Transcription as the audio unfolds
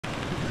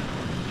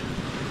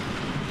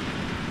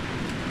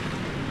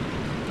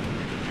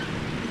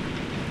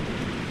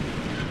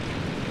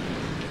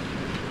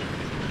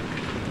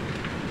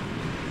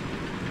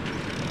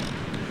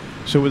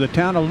So with the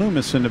town of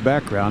Loomis in the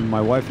background,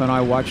 my wife and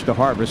I watched the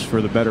harvest for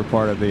the better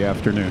part of the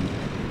afternoon.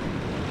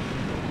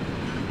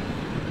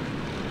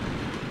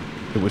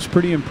 It was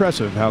pretty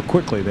impressive how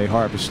quickly they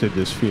harvested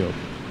this field.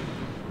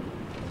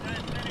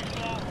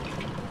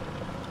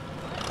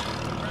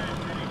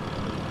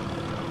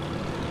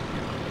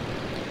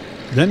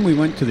 Then we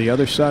went to the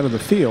other side of the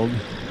field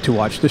to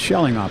watch the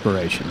shelling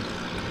operation.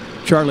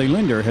 Charlie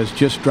Linder has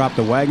just dropped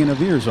a wagon of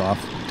ears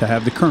off to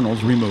have the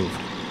kernels removed.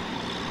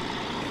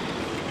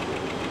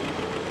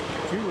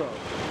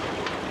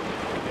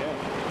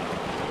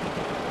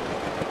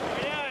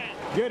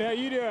 Good, how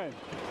you doing?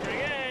 Pretty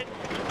good.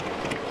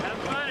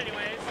 Having fun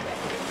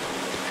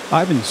anyways.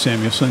 Ivan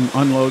Samuelson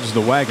unloads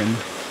the wagon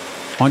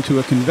onto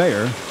a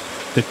conveyor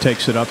that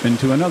takes it up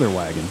into another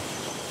wagon.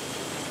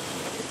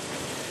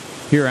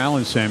 Here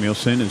Alan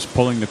Samuelson is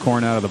pulling the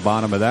corn out of the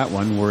bottom of that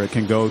one where it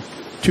can go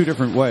two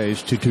different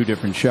ways to two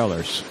different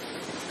shellers.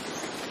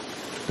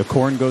 The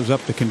corn goes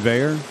up the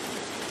conveyor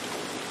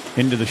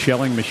into the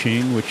shelling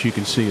machine, which you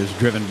can see is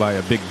driven by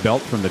a big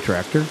belt from the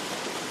tractor.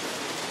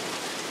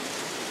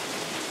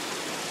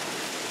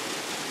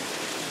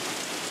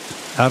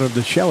 Out of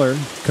the sheller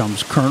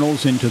comes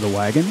kernels into the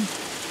wagon,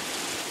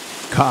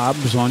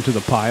 cobs onto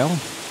the pile,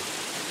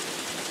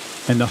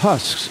 and the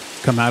husks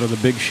come out of the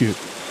big chute.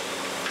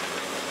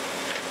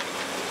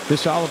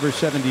 This Oliver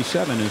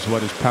 77 is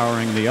what is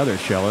powering the other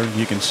sheller.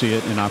 You can see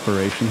it in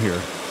operation here.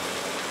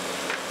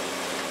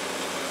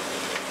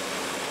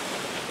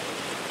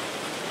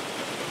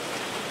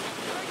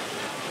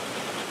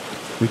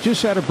 We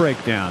just had a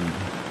breakdown.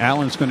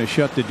 Alan's going to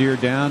shut the deer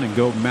down and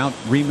go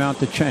remount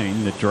the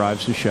chain that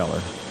drives the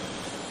sheller.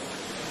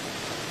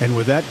 And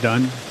with that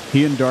done,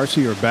 he and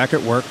Darcy are back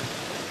at work,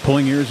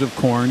 pulling ears of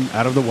corn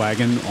out of the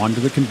wagon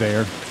onto the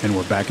conveyor, and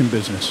we're back in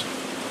business.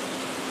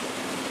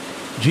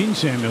 Gene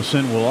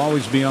Samuelson will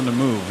always be on the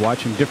move,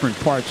 watching different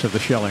parts of the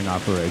shelling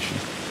operation.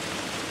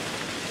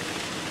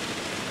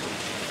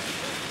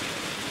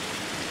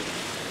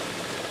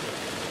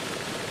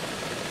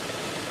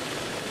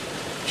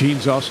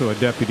 Gene's also a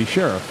deputy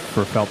sheriff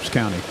for Phelps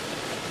County.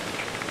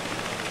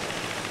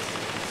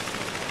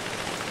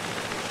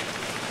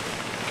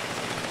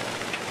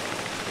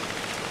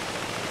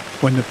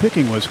 When the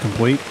picking was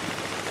complete,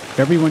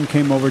 everyone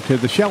came over to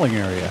the shelling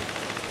area.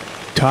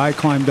 Ty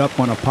climbed up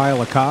on a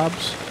pile of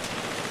cobs.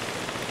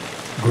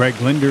 Greg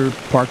Linder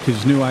parked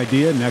his new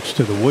idea next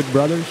to the Wood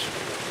brothers.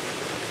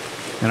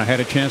 And I had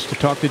a chance to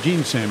talk to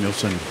Gene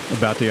Samuelson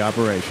about the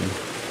operation.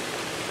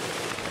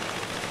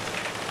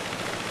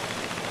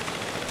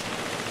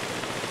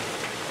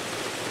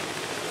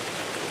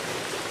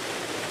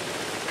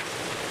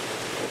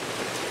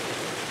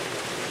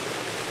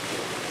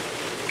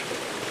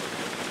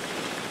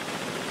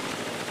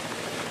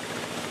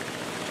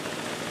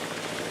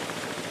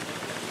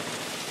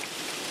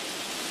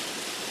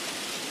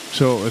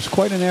 So it was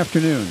quite an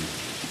afternoon,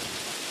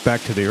 back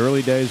to the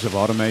early days of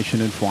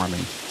automation and farming.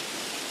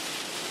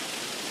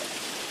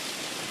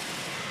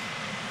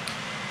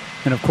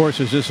 And of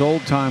course, as this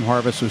old-time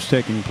harvest was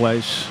taking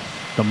place,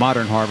 the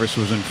modern harvest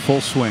was in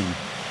full swing.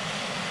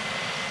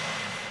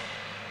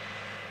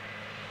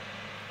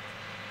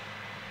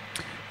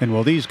 And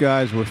while these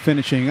guys were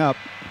finishing up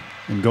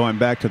and going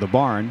back to the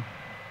barn,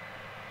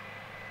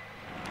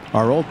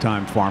 our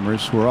old-time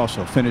farmers were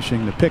also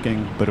finishing the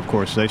picking, but of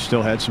course they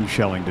still had some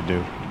shelling to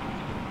do.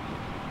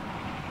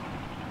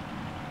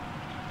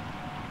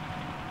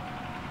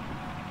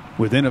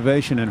 With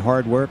innovation and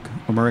hard work,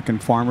 American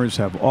farmers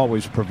have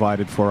always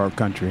provided for our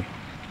country.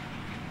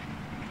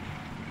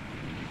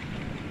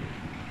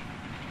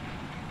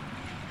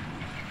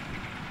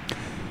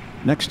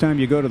 Next time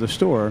you go to the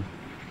store,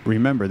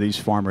 remember these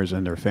farmers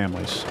and their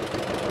families.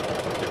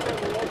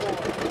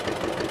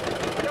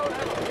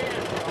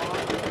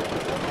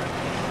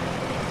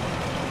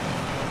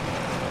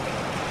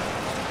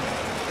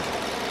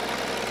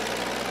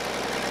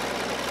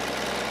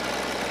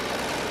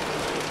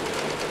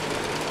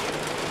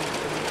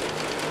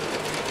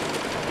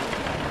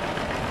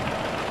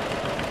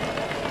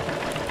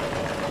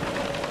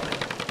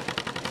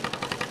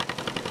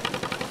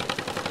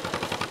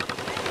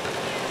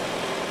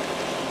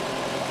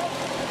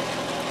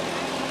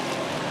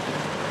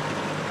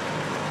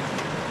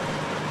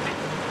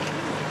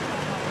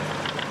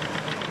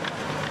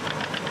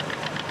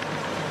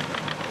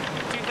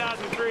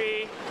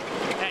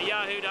 at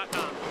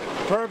yahoo.com.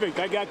 Perfect,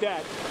 I got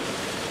that.